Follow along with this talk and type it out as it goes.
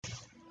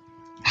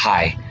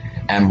Hi,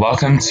 and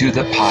welcome to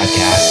the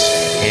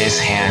podcast, His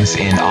Hands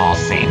in All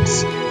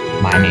Things.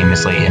 My name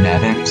is Leighton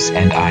Evans,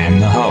 and I am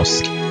the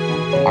host.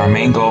 Our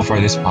main goal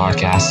for this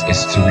podcast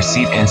is to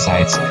receive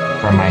insights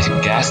from my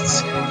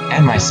guests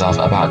and myself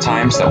about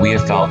times that we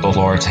have felt the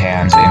Lord's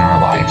hands in our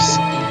lives.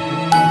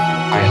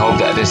 I hope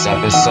that this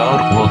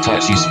episode will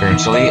touch you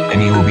spiritually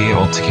and you will be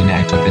able to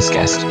connect with this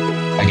guest.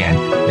 Again,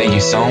 thank you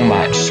so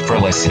much for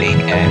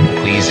listening, and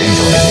please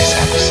enjoy this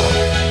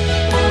episode.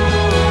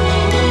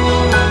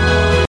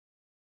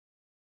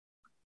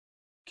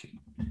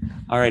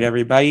 All right,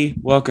 everybody,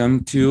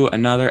 welcome to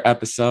another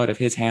episode of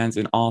His Hands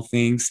in All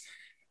Things.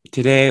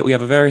 Today, we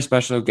have a very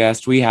special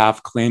guest. We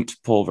have Clint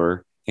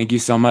Pulver. Thank you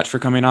so much for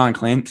coming on,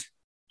 Clint.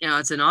 Yeah,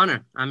 it's an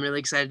honor. I'm really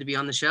excited to be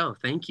on the show.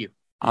 Thank you.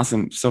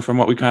 Awesome. So from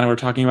what we kind of were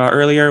talking about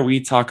earlier, we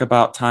talk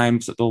about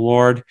times that the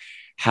Lord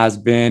has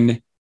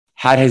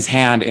had his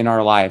hand in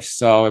our lives.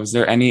 So is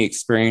there any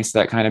experience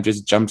that kind of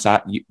just jumps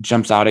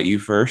out at you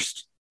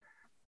first?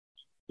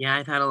 Yeah,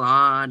 I've had a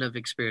lot of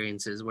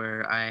experiences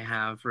where I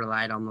have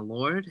relied on the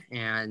Lord,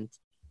 and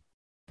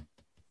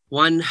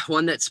one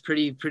that's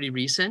pretty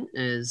recent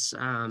is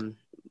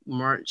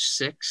March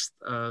 6th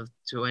of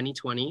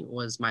 2020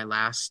 was my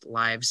last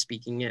live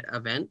speaking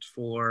event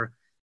for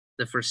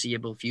the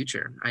foreseeable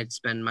future. I'd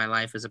spend my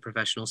life as a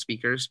professional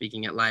speaker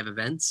speaking at live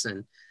events,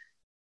 and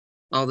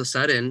all of a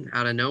sudden,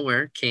 out of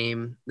nowhere,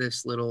 came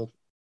this little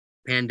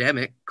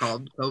pandemic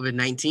called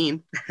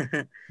COVID-19.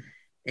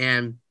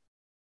 And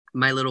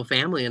my little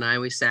family and I,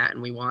 we sat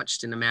and we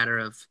watched in a matter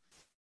of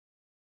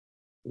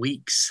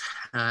weeks,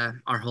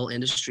 our whole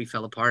industry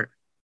fell apart.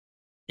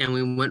 And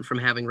we went from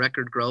having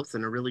record growth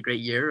and a really great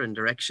year and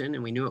direction,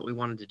 and we knew what we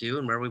wanted to do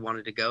and where we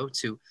wanted to go,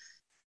 to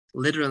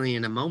literally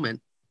in a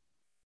moment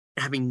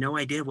having no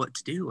idea what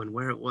to do and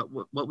what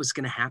was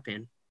going to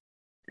happen.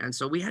 And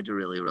so we had to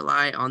really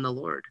rely on the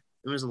Lord.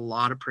 There was a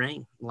lot of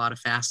praying, a lot of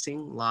fasting,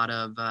 a lot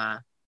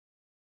of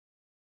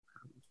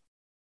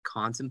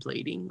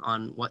contemplating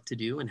on what to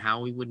do and how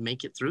we would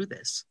make it through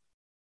this.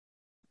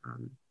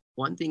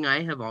 One thing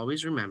I have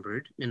always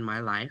remembered in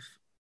my life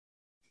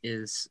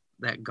is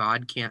that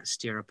God can't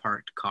steer a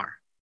parked car.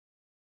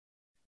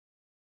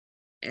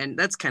 And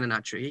that's kind of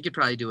not true. He could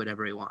probably do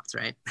whatever he wants,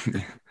 right?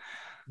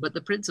 But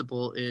the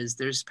principle is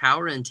there's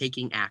power in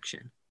taking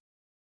action.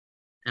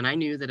 And I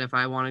knew that if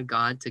I wanted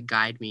God to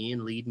guide me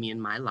and lead me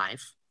in my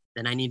life,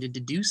 then I needed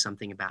to do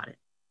something about it.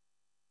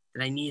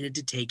 That I needed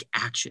to take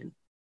action.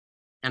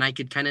 And I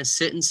could kind of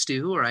sit and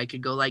stew, or I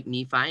could go like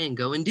Nephi and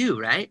go and do,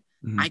 right?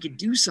 Mm-hmm. I could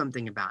do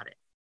something about it.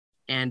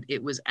 And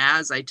it was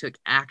as I took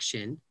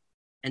action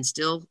and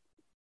still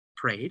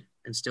prayed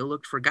and still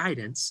looked for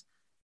guidance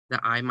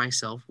that I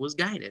myself was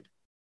guided.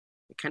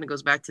 It kind of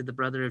goes back to the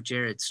brother of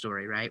Jared's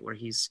story, right? Where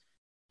he's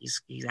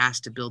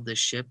asked to build this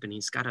ship, and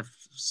he's got to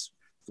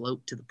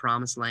float to the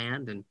promised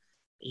land, and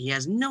he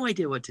has no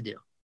idea what to do.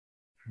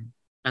 Mm-hmm.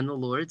 And the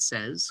Lord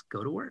says,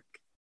 go to work.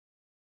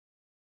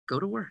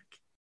 Go to work.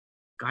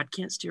 God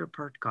can't steer a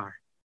parked car.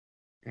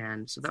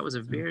 And so that was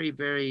a very,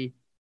 very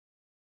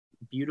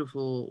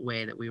beautiful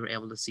way that we were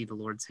able to see the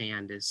Lord's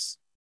hand, is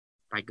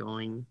by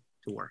going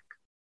to work.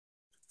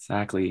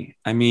 Exactly.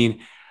 I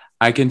mean,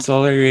 I can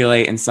totally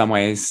relate in some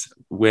ways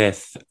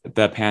with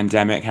the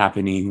pandemic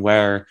happening,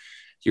 where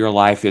your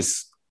life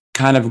is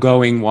kind of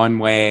going one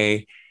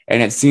way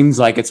and it seems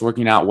like it's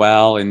working out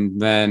well.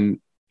 And then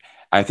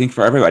I think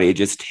for everybody, it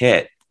just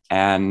hit,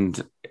 and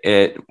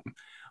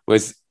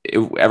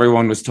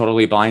everyone was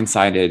totally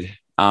blindsided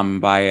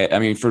by it. I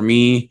mean, for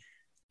me,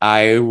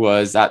 I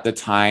was at the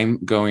time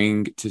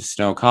going to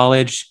Snow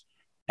College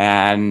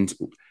and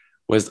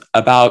was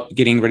about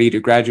getting ready to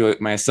graduate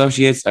my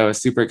associates. I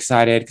was super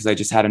excited because I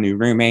just had a new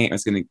roommate. I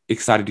was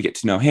excited to get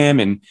to know him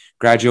and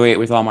graduate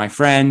with all my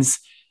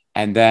friends.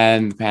 And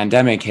then the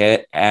pandemic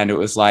hit, and it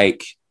was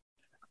like,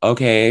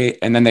 okay.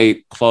 And then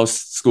they closed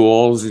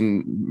schools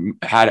and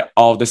had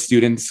all the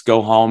students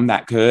go home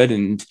that could.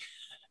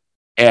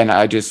 And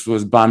I just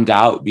was bummed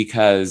out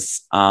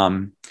because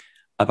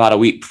about a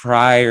week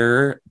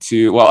prior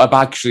to,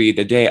 actually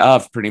the day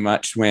of, pretty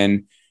much,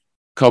 when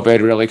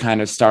COVID really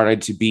kind of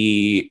started to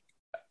be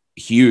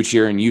huge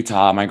here in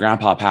Utah, my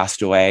grandpa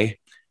passed away.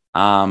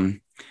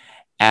 And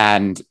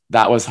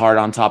that was hard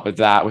on top of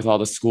that with all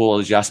the school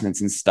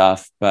adjustments and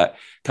stuff. But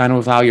kind of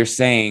with how you're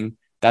saying,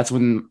 that's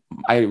when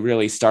I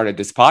really started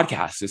this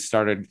podcast. It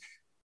started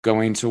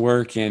going to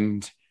work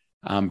and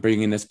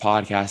bringing this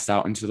podcast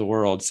out into the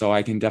world. So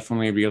I can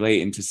definitely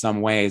relate into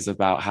some ways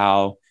about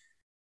how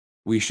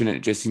we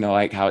shouldn't just,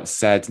 like how it's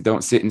said,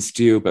 don't sit and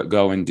stew, but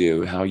go and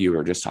do, how you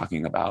were just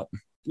talking about.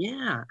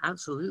 Yeah,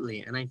 absolutely.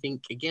 And I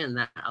think, again,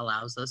 that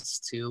allows us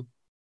to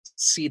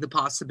see the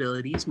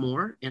possibilities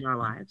more in our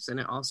lives. And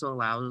it also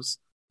allows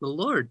the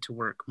Lord to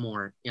work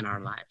more in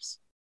our lives,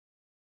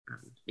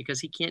 because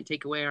he can't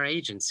take away our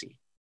agency.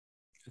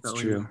 That's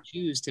so true. When we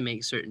choose to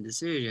make certain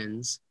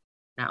decisions,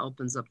 that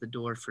opens up the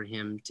door for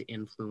him to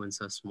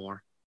influence us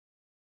more.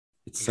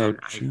 It's so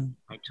true.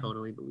 I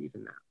totally believe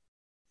in that.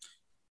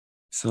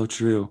 So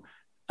true.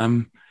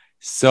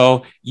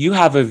 So you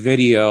have a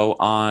video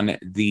on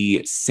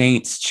the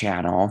Saints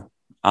channel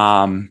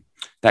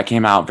that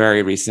came out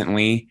very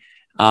recently.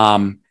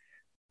 And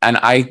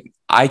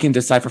I can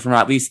decipher from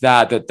at least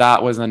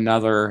that was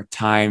another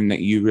time that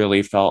you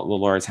really felt the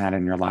Lord's hand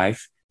in your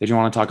life. Did you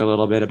want to talk a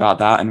little bit about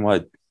that and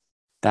what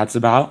that's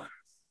about?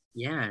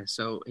 Yeah.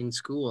 So in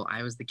school,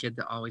 I was the kid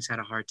that always had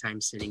a hard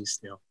time sitting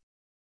still.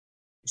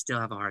 I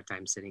still have a hard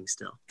time sitting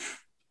still.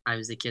 I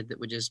was the kid that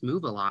would just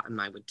move a lot and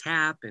I would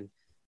tap and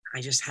I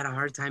just had a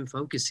hard time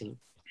focusing.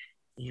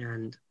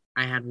 And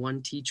I had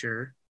one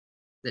teacher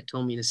that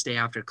told me to stay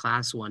after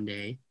class one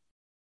day,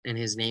 and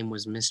his name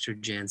was Mr.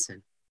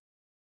 Jensen.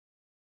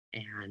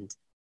 And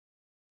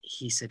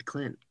he said,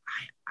 Clint,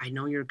 I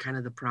know you're kind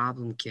of the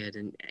problem kid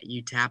and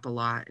you tap a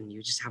lot and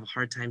you just have a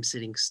hard time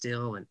sitting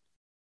still. And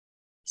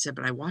he said,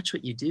 but I watch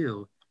what you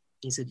do.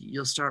 He said,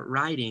 you'll start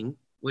writing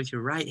with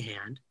your right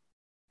hand,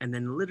 and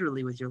then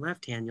literally with your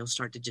left hand, you'll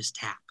start to just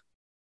tap.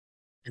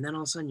 And then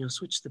all of a sudden you'll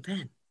switch the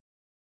pen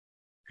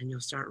and you'll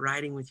start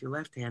writing with your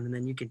left hand, and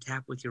then you can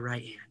tap with your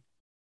right hand.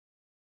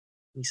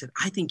 And he said,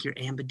 I think you're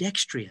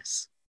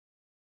ambidextrous.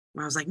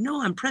 And I was like,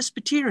 no, I'm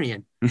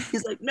Presbyterian.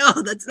 He's like, no,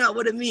 that's not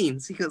what it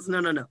means. He goes,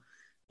 no.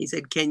 He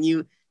said, can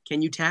you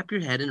tap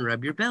your head and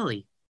rub your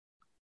belly?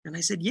 And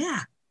I said,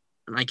 yeah.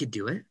 And I could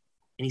do it.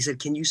 And he said,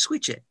 can you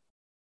switch it?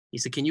 He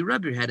said, can you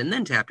rub your head and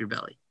then tap your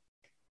belly?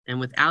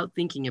 And without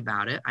thinking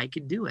about it, I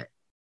could do it.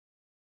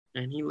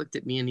 And he looked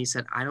at me and he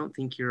said, I don't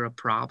think you're a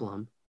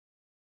problem.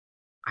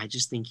 I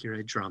just think you're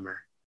a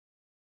drummer.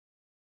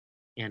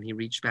 And he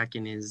reached back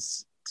in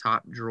his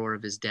top drawer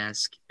of his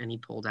desk and he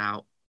pulled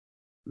out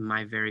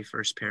my very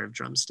first pair of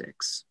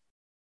drumsticks.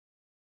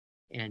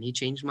 And he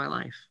changed my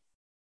life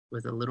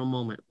with a little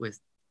moment with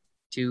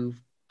 2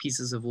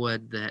 pieces of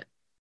wood that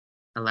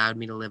allowed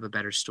me to live a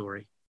better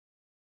story.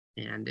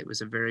 And it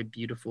was a very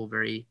beautiful,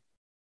 very,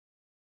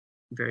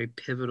 very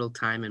pivotal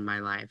time in my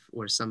life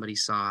where somebody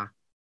saw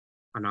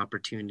an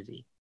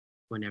opportunity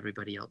when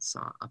everybody else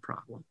saw a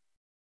problem.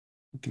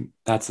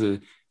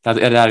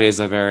 That is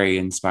a very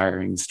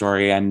inspiring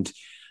story. And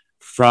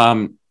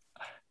from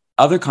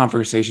other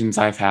conversations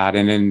I've had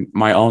and in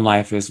my own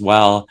life as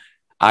well,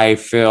 I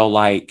feel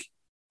like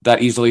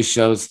that easily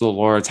shows the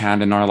Lord's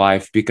hand in our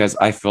life, because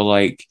I feel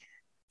like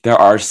there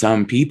are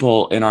some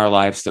people in our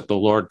lives that the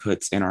Lord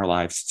puts in our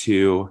lives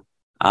to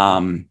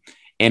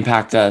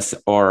impact us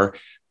or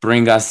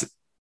bring us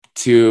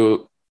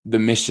to the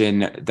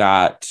mission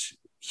that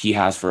he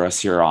has for us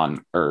here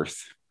on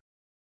earth.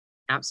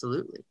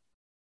 Absolutely.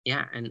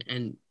 Yeah.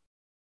 And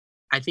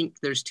I think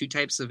there's 2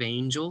 types of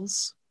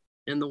angels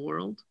in the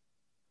world.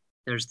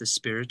 There's the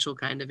spiritual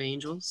kind of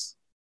angels,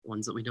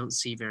 ones that we don't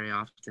see very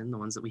often, the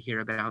ones that we hear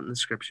about in the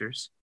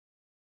scriptures.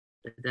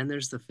 But then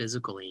there's the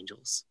physical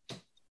angels,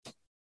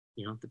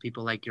 the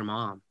people like your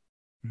mom,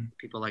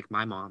 people like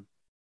my mom,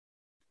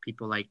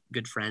 people like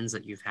good friends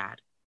that you've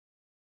had,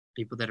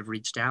 people that have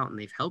reached out and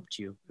they've helped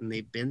you and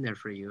they've been there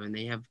for you. And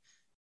they have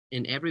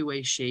in every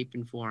way, shape,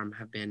 and form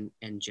have been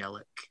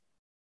angelic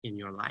in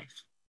your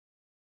life.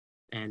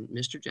 And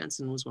Mr.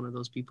 Jensen was one of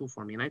those people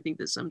for me. And I think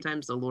that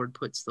sometimes the Lord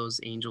puts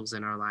those angels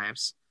in our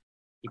lives.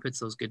 He puts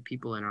those good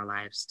people in our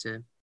lives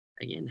to,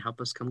 again,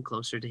 help us come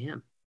closer to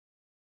him.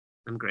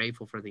 I'm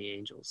grateful for the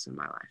angels in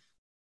my life.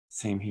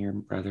 Same here,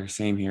 brother.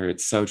 Same here.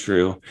 It's so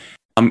true.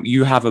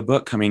 You have a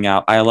book coming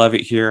out. I love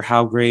it here.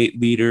 How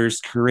great leaders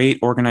create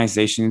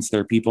organizations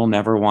their people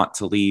never want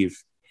to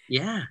leave.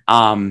 Yeah.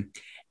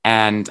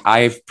 And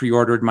I've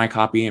pre-ordered my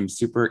copy. I'm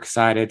super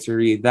excited to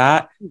read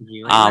that.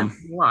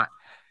 What?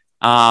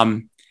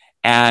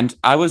 And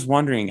I was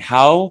wondering,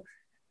 how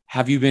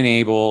have you been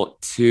able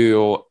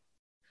to,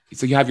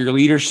 so you have your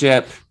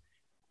leadership,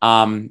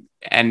 and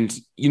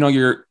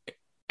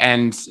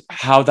and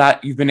how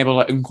that you've been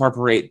able to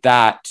incorporate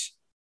that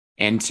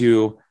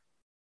into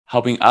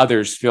helping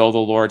others feel the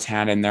Lord's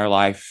hand in their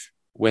life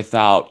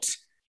without,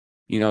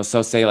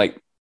 so say like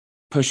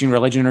pushing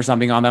religion or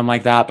something on them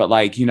like that, but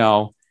like,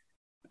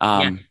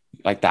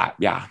 like that.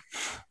 Yeah.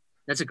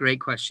 That's a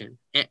great question.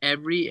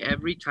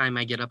 Every time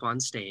I get up on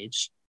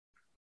stage,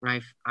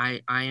 right,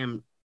 I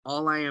am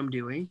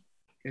doing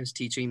is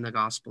teaching the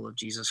gospel of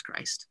Jesus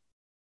Christ.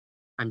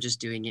 I'm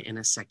just doing it in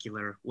a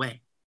secular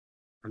way.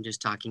 I'm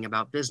just talking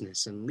about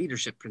business and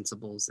leadership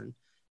principles and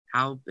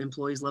how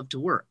employees love to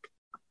work.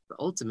 But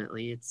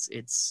ultimately,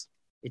 it's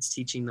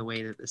teaching the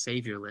way that the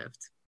Savior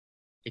lived.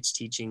 It's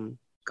teaching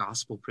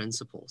gospel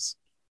principles.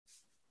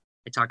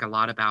 I talk a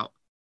lot about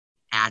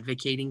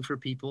advocating for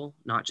people,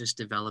 not just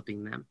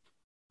developing them.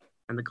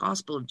 And the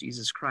gospel of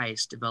Jesus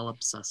Christ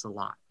develops us a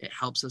lot. It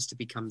helps us to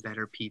become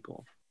better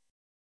people.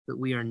 But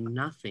we are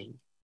nothing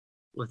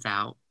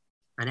without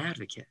an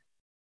advocate.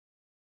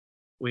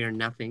 We are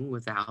nothing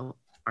without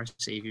our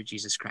Savior,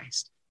 Jesus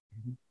Christ.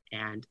 Mm-hmm.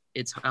 And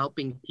it's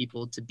helping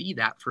people to be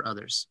that for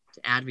others,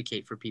 to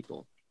advocate for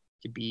people,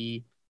 to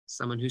be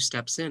someone who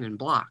steps in and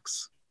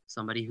blocks,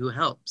 somebody who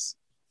helps,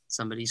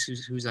 somebody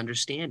who's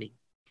understanding,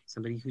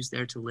 somebody who's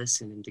there to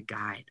listen and to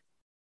guide,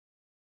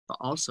 but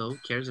also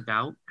cares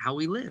about how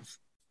we live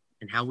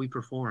and how we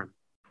perform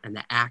and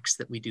the acts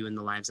that we do in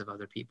the lives of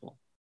other people.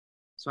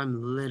 So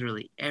I'm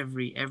literally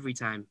every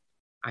time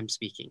I'm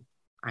speaking,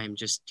 I am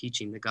just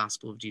teaching the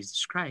gospel of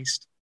Jesus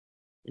Christ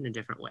in a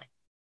different way.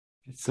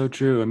 It's so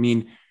true. I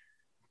mean,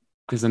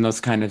 because in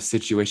those kind of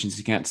situations,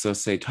 you can't so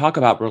say talk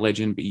about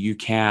religion, but you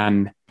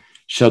can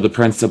show the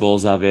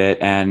principles of it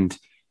and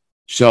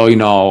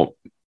show,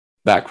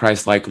 that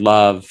Christ-like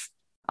love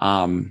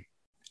to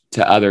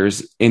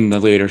others in the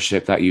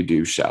leadership that you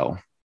do show.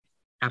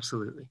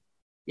 Absolutely.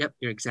 Yep,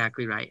 you're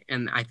exactly right.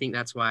 And I think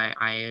that's why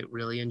I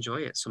really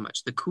enjoy it so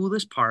much. The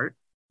coolest part,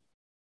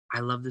 I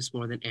love this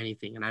more than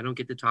anything, and I don't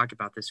get to talk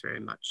about this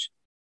very much,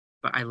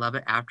 but I love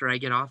it after I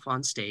get off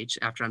on stage,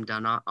 after I'm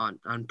done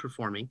on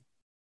performing,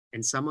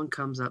 and someone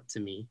comes up to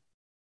me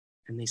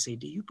and they say,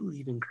 "Do you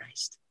believe in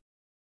Christ?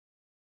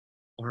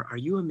 Or are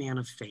you a man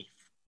of faith?"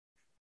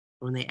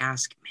 When they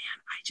ask,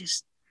 man,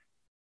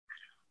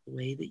 the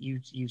way that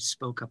you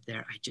spoke up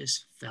there, I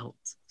just felt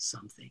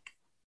something.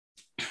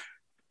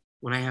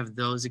 When I have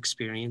those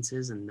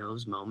experiences and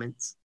those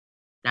moments,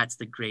 that's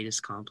the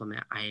greatest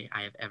compliment I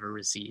have ever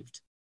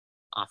received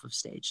off of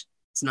stage.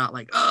 It's not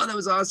like, "Oh, that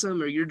was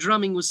awesome," or "Your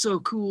drumming was so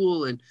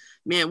cool," and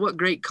 "Man, what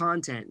great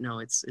content." No,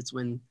 it's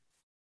when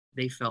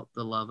they felt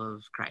the love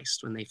of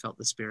Christ, when they felt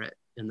the Spirit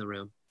in the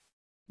room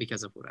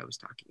because of what I was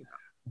talking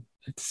about.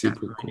 It's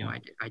super cool. I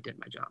knew I did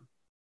my job.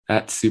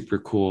 That's super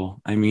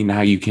cool. I mean,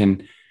 how you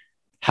can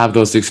have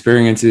those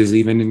experiences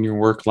even in your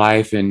work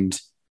life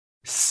and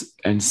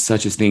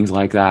such as things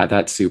like that.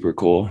 That's super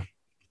cool.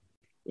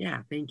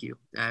 Yeah, thank you.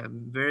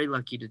 I'm very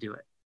lucky to do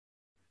it.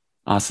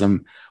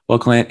 Awesome. Well,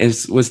 Clint,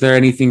 was there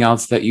anything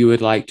else that you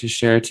would like to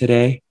share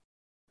today?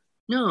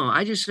 No,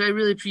 I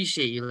really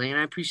appreciate you, Lane.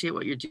 I appreciate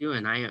what you're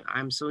doing.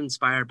 I'm so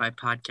inspired by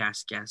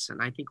podcast guests,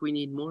 and I think we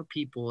need more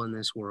people in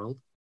this world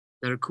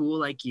that are cool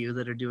like you,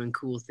 that are doing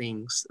cool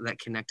things that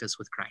connect us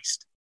with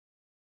Christ.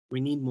 We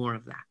need more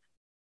of that.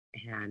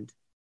 And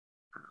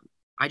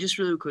I just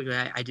really quickly,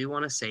 I do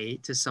want to say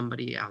to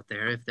somebody out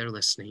there, if they're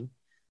listening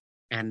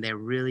and they're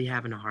really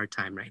having a hard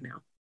time right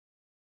now,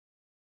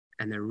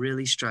 and they're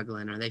really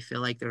struggling, or they feel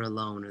like they're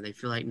alone, or they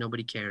feel like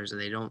nobody cares, or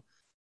they're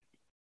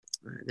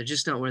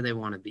just not where they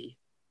want to be.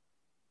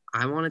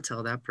 I want to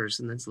tell that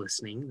person that's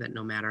listening that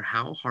no matter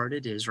how hard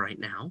it is right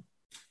now,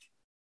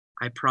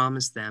 I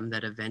promise them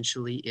that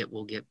eventually it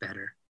will get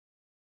better.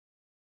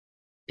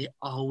 It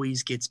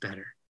always gets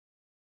better.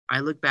 I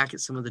look back at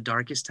some of the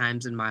darkest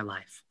times in my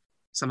life,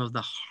 some of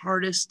the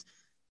hardest,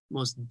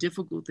 most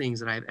difficult things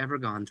that I've ever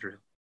gone through.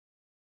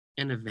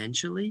 And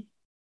eventually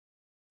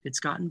it's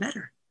gotten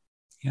better.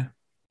 Yeah.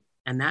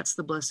 And that's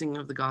the blessing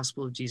of the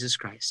gospel of Jesus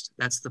Christ.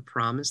 That's the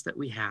promise that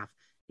we have.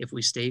 If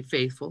we stay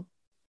faithful,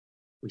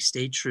 we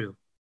stay true,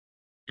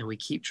 and we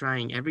keep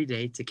trying every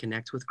day to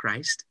connect with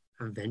Christ,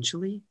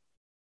 eventually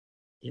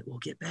it will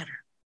get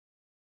better.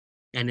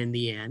 And in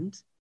the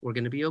end, we're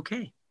going to be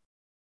okay.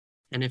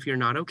 And if you're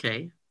not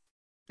okay,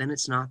 then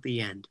it's not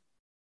the end.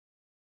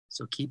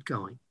 So keep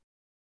going,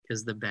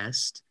 because the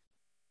best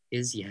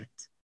is yet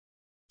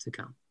to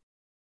come.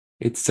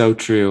 It's so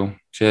true.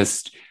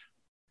 Just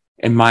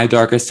in my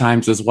darkest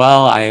times as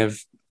well,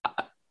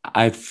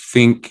 I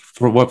think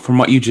from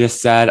what you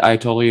just said, I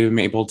totally am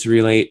able to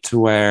relate to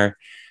where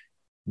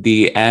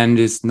the end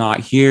is not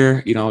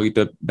here.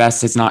 The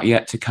best is not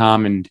yet to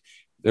come. And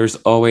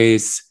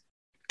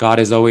God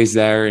is always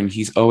there, and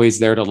he's always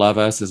there to love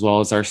us as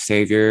well as our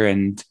Savior.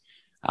 And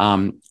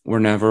we're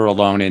never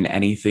alone in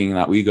anything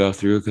that we go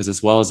through, because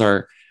as well as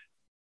our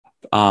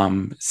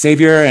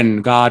Savior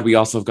and God, we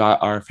also have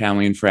got our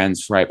family and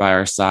friends right by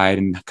our side.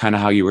 And kind of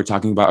how you were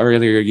talking about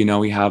earlier,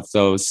 we have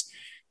those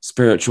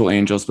spiritual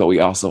angels, but we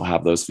also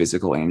have those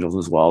physical angels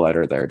as well that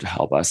are there to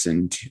help us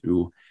and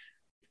to,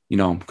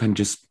 kind of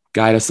just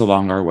guide us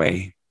along our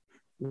way.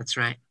 That's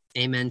right.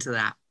 Amen to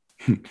that.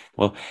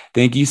 Well,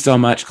 thank you so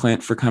much,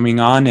 Clint, for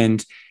coming on.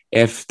 And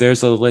if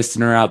there's a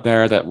listener out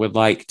there that would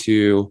like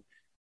to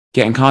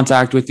get in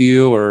contact with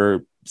you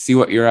or see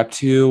what you're up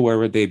to, where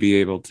would they be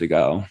able to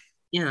go?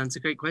 Yeah, that's a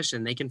great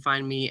question. They can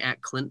find me at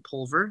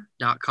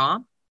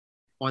clintpulver.com,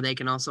 or they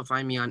can also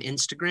find me on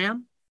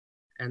Instagram.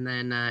 And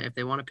then if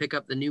they want to pick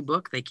up the new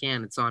book, they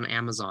can. It's on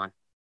Amazon.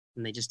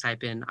 And they just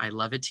type in "I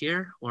Love It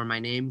Here" or my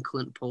name,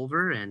 Clint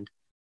Pulver. And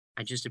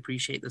I just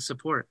appreciate the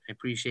support. I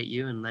appreciate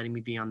you and letting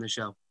me be on the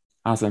show.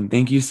 Awesome.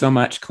 Thank you so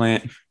much,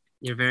 Clint.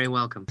 You're very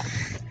welcome.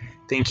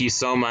 Thank you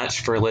so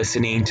much for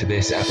listening to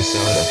this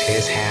episode of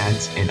His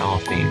Hands in All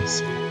Things.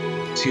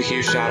 Two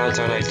huge shout outs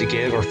I'd like to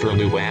give are for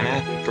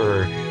Luana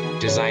for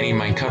designing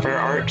my cover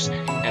art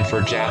and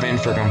for Javin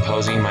for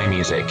composing my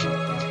music.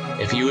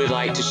 If you would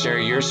like to share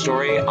your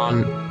story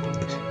on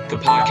the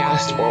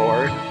podcast,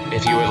 or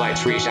if you would like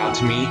to reach out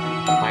to me,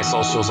 my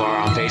socials are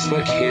on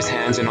Facebook, His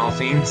Hands in All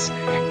Things,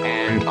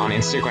 and on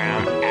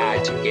Instagram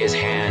at His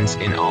Hands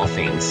in All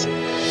Things.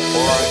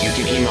 Or you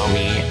can email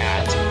me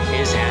at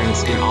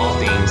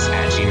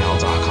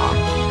hishandsinallthings@gmail.com.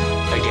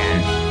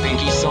 Again,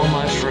 thank you so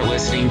much for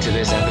listening to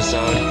this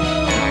episode,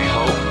 and I